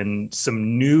ushered in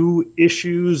some new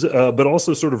issues, but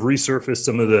also sort of resurfaced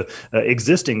some of the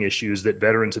existing issues that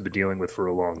veterans have been dealing with for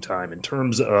a long time in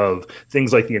terms of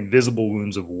things like the invisible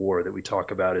wounds of war that we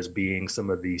talk about as being some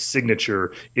of the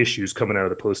signature issues coming out of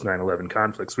the post 9/11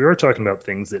 conflicts. We are talking about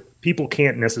things that people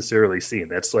can't necessarily see, and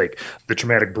that's like the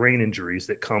traumatic brain injuries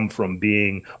that come from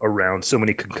being around so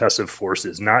many concussive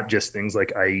forces, not just things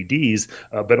like IEDs,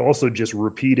 but also just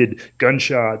repeated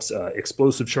gunshots,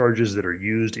 explosive charges that are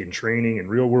used in training and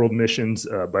real world missions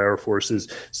by our forces.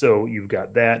 So you've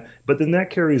got that, but then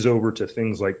that carries over to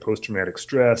things like post-traumatic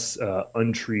stress,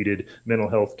 untreated mental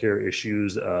health care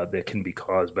issues that can be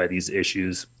caused by these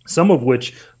issues, some of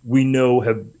which we know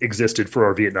have existed for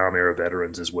our Vietnam era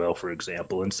veterans as well, for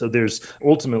example. And so there's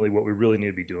ultimately what we really need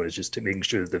to be doing is just making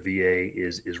sure that the VA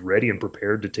is ready and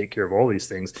prepared to take care of all these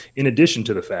things, in addition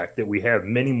to the fact that we have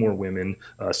many more women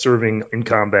serving in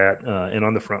combat and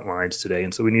on the front lines today.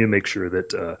 And so we need to make sure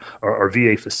that our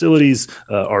VA facilities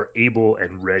are able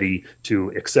and ready to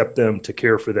accept them, to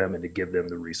care for them, and to give them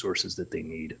the resources that they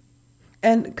need.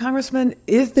 And Congressman,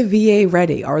 is the VA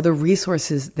ready? Are the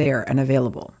resources there and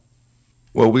available?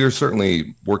 Well, we are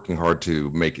certainly working hard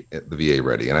to make the VA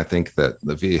ready. And I think that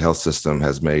the VA health system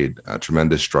has made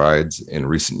tremendous strides in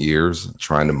recent years,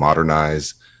 trying to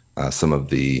modernize some of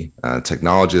the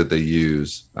technology that they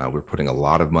use. We're putting a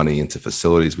lot of money into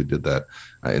facilities. We did that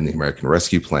in the American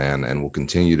Rescue Plan, and we'll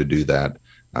continue to do that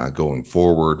going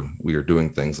forward. We are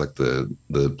doing things like the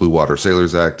Blue Water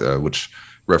Sailors Act, which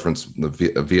reference the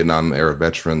Vietnam era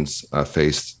veterans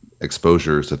faced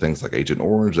exposures to things like Agent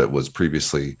Orange that was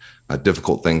previously a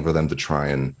difficult thing for them to try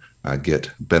and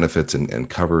get benefits and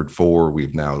covered for.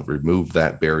 We've now removed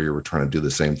that barrier. We're trying to do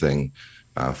the same thing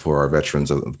for our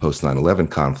veterans of the post 9/11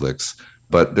 conflicts.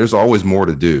 But there's always more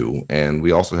to do. And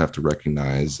we also have to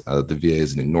recognize the VA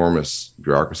is an enormous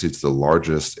bureaucracy. It's the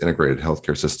largest integrated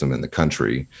healthcare system in the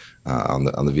country on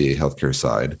the VA healthcare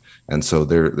side. And so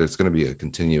there's going to be a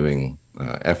continuing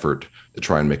effort to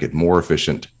try and make it more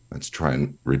efficient, to try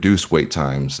and reduce wait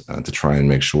times, to try and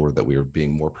make sure that we are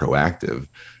being more proactive.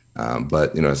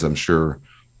 But, as I'm sure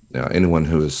anyone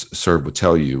who has served would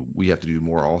tell you, we have to do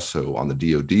more also on the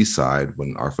DoD side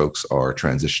when our folks are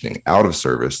transitioning out of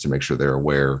service to make sure they're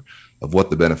aware of what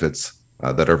the benefits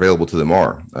that are available to them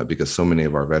are, because so many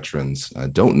of our veterans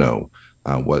don't know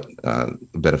what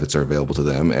benefits are available to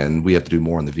them. And we have to do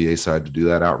more on the VA side to do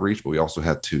that outreach, but we also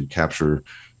have to capture,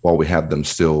 while we have them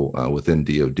still within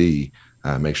DoD,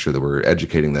 make sure that we're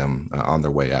educating them on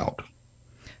their way out.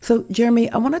 So, Jeremy,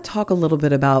 I want to talk a little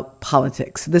bit about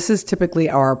politics. This is typically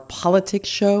our politics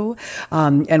show,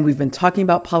 and we've been talking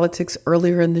about politics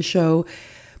earlier in the show,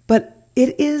 but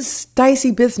it is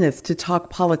dicey business to talk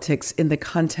politics in the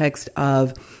context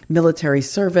of military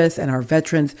service and our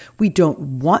veterans. We don't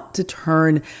want to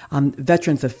turn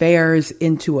veterans affairs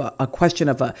into a question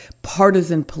of a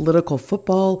partisan political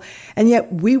football, and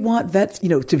yet we want vets,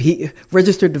 to be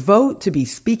registered to vote, to be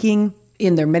speaking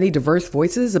in their many diverse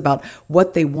voices about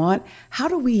what they want. How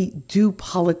do we do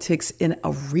politics in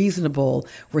a reasonable,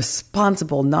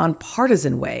 responsible,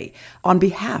 nonpartisan way on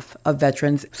behalf of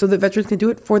veterans so that veterans can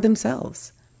do it for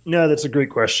themselves? No, that's a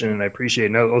great question, and I appreciate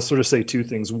it. And I'll sort of say two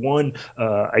things. One,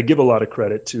 I give a lot of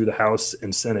credit to the House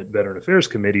and Senate Veteran Affairs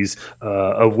Committees,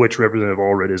 of which Representative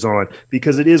Allred is on,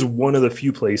 because it is one of the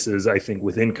few places, I think,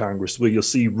 within Congress where you'll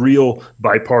see real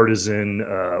bipartisan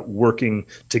working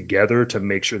together to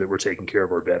make sure that we're taking care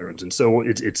of our veterans. And so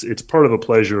it's part of a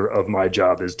pleasure of my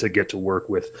job is to get to work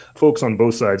with folks on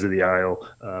both sides of the aisle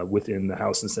within the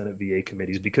House and Senate VA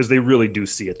committees, because they really do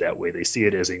see it that way. They see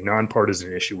it as a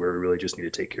nonpartisan issue where we really just need to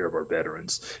take care of our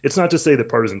veterans. It's not to say that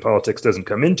partisan politics doesn't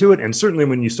come into it. And certainly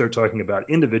when you start talking about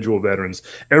individual veterans,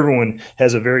 everyone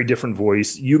has a very different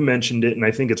voice. You mentioned it, and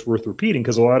I think it's worth repeating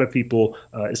because a lot of people,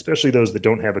 especially those that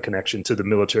don't have a connection to the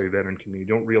military veteran community,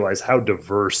 don't realize how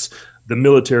diverse the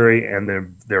military and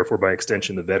then therefore by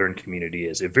extension the veteran community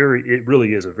is. It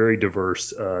really is a very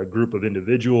diverse group of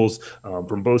individuals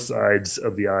from both sides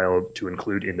of the aisle, to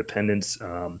include independents.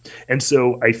 And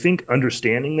so I think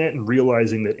understanding that and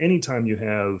realizing that anytime you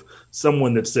have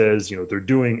someone that says, they're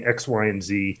doing X, Y, and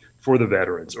Z for the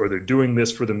veterans, or they're doing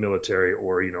this for the military,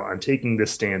 or, I'm taking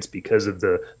this stance because of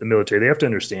the military, they have to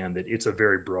understand that it's a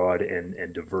very broad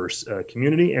and diverse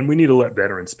community. And we need to let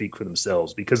veterans speak for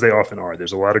themselves, because they often are.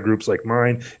 There's a lot of groups like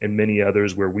mine and many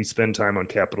others where we spend time on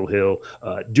Capitol Hill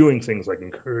doing things like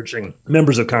encouraging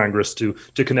members of Congress to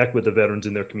connect with the veterans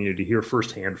in their community, hear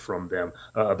firsthand from them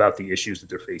about the issues that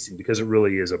they're facing, because it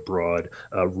really is a broad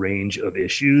range of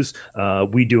issues.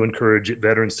 We do encourage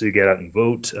veterans to get out and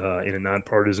vote in a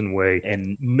nonpartisan way.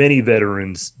 And many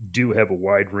veterans do have a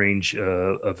wide range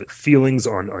of feelings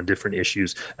on different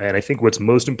issues. And I think what's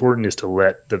most important is to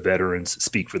let the veterans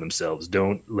speak for themselves.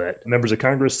 Don't let members of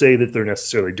Congress say that they're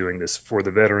necessarily doing this for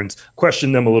the veterans.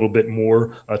 Question them a little bit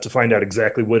more to find out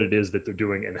exactly what it is that they're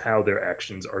doing and how their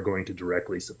actions are going to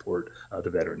directly support the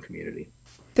veteran community.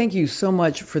 Thank you so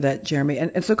much for that, Jeremy.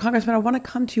 And so, Congressman, I want to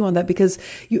come to you on that, because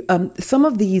some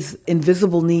of these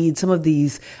invisible needs, some of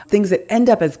these things that end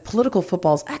up as political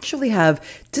footballs actually have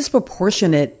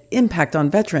disproportionate impact on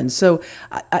veterans. So,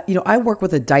 I work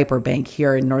with a diaper bank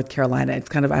here in North Carolina.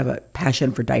 It's I have a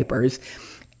passion for diapers.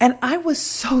 And I was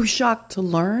so shocked to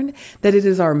learn that it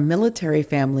is our military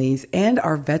families and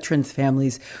our veterans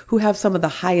families who have some of the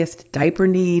highest diaper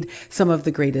need, some of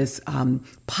the greatest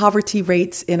poverty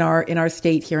rates in our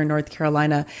state here in North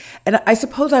Carolina. And I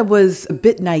suppose I was a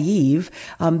bit naive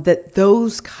that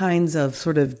those kinds of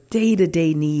sort of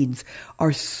day-to-day needs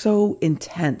are so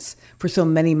intense for so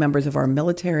many members of our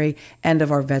military and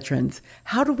of our veterans.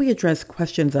 How do we address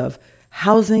questions of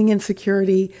housing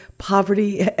insecurity,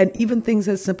 poverty, and even things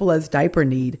as simple as diaper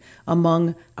need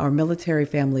among our military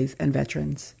families and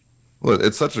veterans? Well,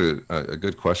 it's such a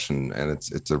good question, and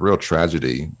it's a real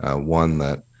tragedy, one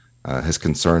that has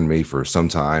concerned me for some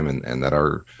time, and that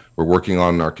we're working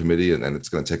on in our committee, and it's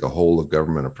going to take a whole of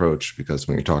government approach, because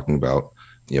when you're talking about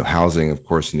housing, of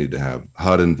course, you need to have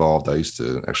HUD involved. I used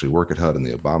to actually work at HUD in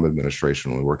the Obama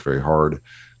administration. We worked very hard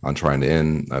on trying to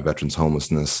end veterans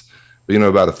homelessness. But,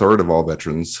 about a third of all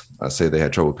veterans say they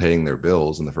had trouble paying their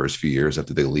bills in the first few years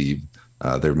after they leave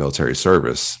their military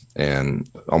service. And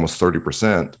almost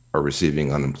 30% are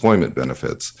receiving unemployment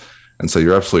benefits. And so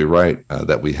you're absolutely right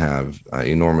that we have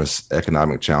enormous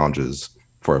economic challenges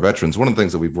for our veterans. One of the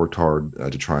things that we've worked hard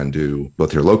to try and do,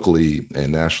 both here locally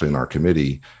and nationally in our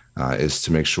committee, is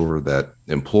to make sure that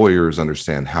employers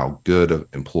understand how good of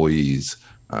employees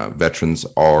veterans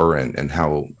are, and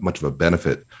how much of a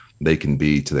benefit they can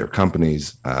be to their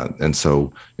companies. And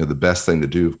so, the best thing to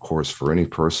do, of course, for any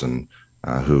person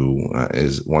who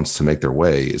wants to make their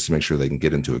way is to make sure they can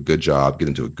get into a good job, get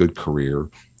into a good career,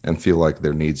 and feel like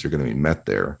their needs are going to be met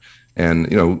there. And,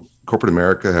 corporate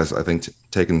America has, I think,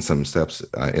 taken some steps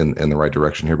in the right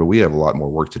direction here, but we have a lot more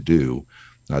work to do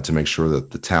to make sure that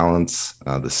the talents,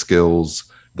 the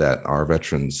skills that our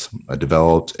veterans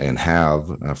developed and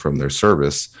have from their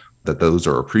service, that those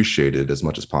are appreciated as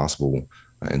much as possible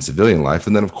in civilian life.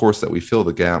 And then, of course, that we fill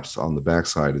the gaps on the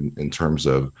backside in terms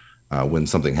of when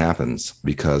something happens,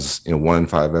 because 1 in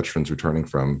 5 veterans returning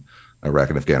from Iraq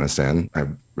and Afghanistan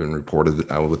have been reported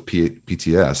with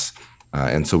PTS.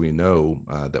 And so we know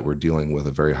that we're dealing with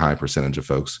a very high percentage of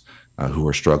folks who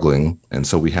are struggling. And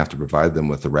so we have to provide them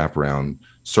with the wraparound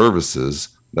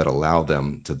services that allow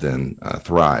them to then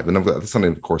thrive. And that's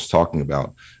something, of course, talking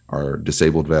about our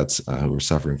disabled vets who are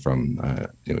suffering from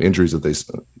injuries that they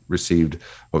received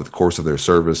over the course of their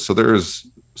service. So there is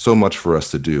so much for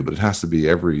us to do, but it has to be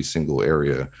every single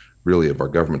area, really, of our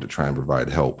government to try and provide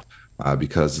help,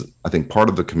 because I think part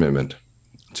of the commitment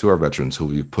to our veterans who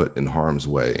we've put in harm's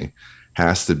way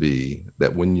has to be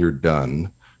that when you're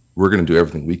done, we're going to do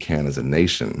everything we can as a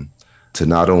nation to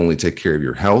not only take care of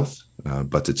your health,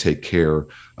 but to take care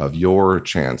of your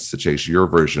chance to chase your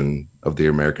version of the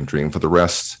American dream for the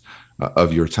rest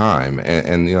of your time.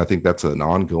 And I think that's an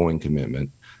ongoing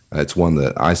commitment. It's one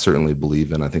that I certainly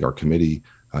believe in. I think our committee,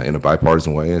 in a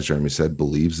bipartisan way, as Jeremy said,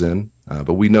 believes in.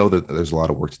 But we know that there's a lot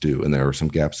of work to do, and there are some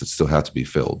gaps that still have to be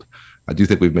filled. I do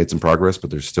think we've made some progress, but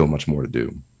there's still much more to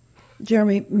do.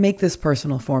 Jeremy, make this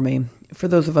personal for me. For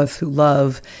those of us who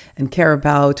love and care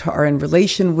about, are in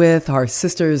relation with our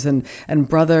sisters and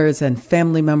brothers and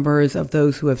family members of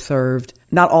those who have served,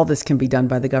 not all this can be done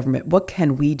by the government. What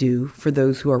can we do for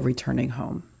those who are returning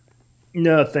home?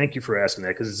 No, thank you for asking that,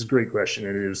 because it's a great question,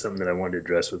 and it is something that I wanted to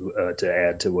address to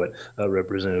add to what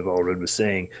Representative Allred was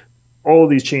saying. All of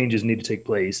these changes need to take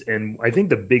place, and I think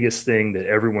the biggest thing that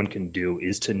everyone can do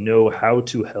is to know how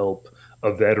to help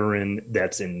a veteran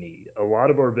that's in need. A lot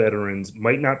of our veterans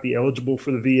might not be eligible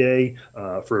for the VA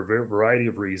for a variety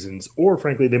of reasons, or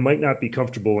frankly, they might not be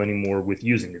comfortable anymore with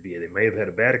using the VA. They may have had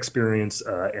a bad experience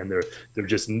and they're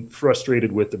just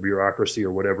frustrated with the bureaucracy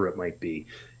or whatever it might be.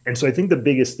 And so I think the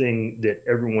biggest thing that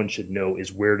everyone should know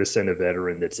is where to send a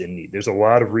veteran that's in need. There's a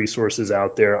lot of resources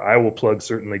out there. I will plug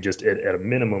certainly just at a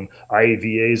minimum,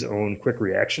 IAVA's own Quick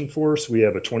Reaction Force. We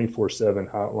have a 24/7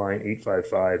 hotline,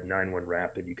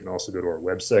 855-91-RAPID. You can also go to our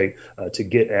website to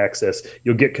get access.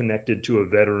 You'll get connected to a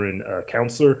veteran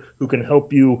counselor who can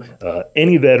help you,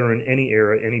 any veteran, any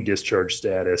era, any discharge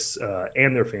status,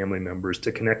 and their family members,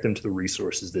 to connect them to the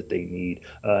resources that they need.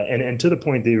 And to the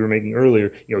point that you were making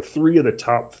earlier, 3 of the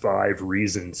top 5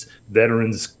 reasons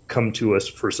veterans come to us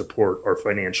for support are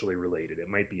financially related. It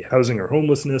might be housing or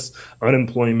homelessness,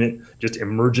 unemployment, just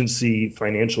emergency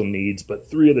financial needs, but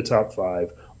 3 of the top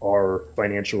 5 are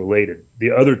financial related.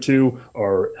 The other 2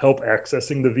 are help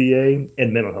accessing the VA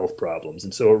and mental health problems.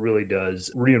 And so it really does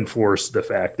reinforce the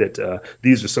fact that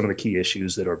these are some of the key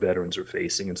issues that our veterans are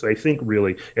facing. And so I think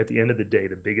really at the end of the day,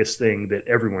 the biggest thing that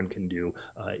everyone can do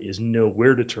is know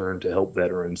where to turn to help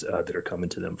veterans that are coming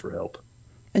to them for help.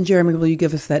 And Jeremy, will you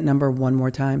give us that number one more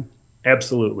time?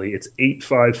 Absolutely. It's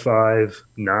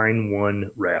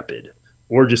 855-91-RAPID.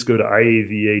 or just go to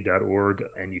iava.org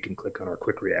and you can click on our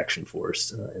quick reaction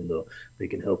force, and they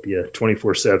can help you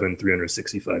 24/7,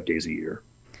 365 days a year.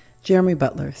 Jeremy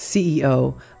Butler,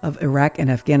 CEO of Iraq and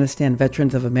Afghanistan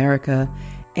Veterans of America,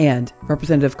 and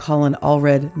Representative Colin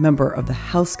Allred, member of the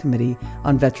House Committee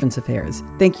on Veterans Affairs.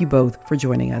 Thank you both for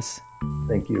joining us.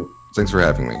 Thank you. Thanks for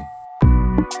having me.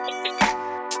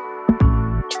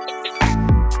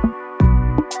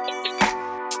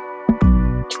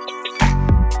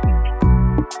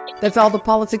 That's all the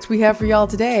politics we have for y'all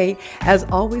today. As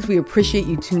always, we appreciate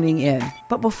you tuning in.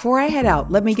 But before I head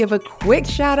out, let me give a quick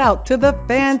shout out to the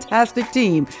fantastic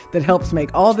team that helps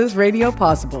make all this radio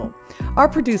possible. Our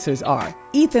producers are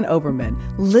Ethan Oberman,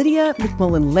 Lydia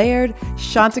McMullen-Laird,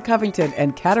 Shanta Covington,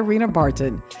 and Katarina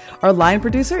Barton. Our line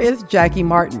producer is Jackie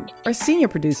Martin. Our senior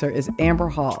producer is Amber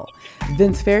Hall.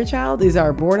 Vince Fairchild is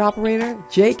our board operator.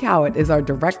 Jay Cowett is our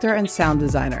director and sound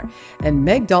designer. And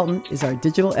Meg Dalton is our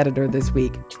digital editor this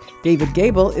week. David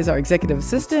Gable is our executive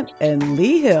assistant. And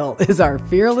Lee Hill is our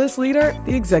fearless leader,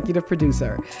 the executive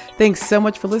producer. Thanks so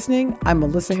much for listening. I'm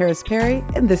Melissa Harris Perry,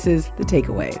 and this is The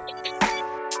Takeaway.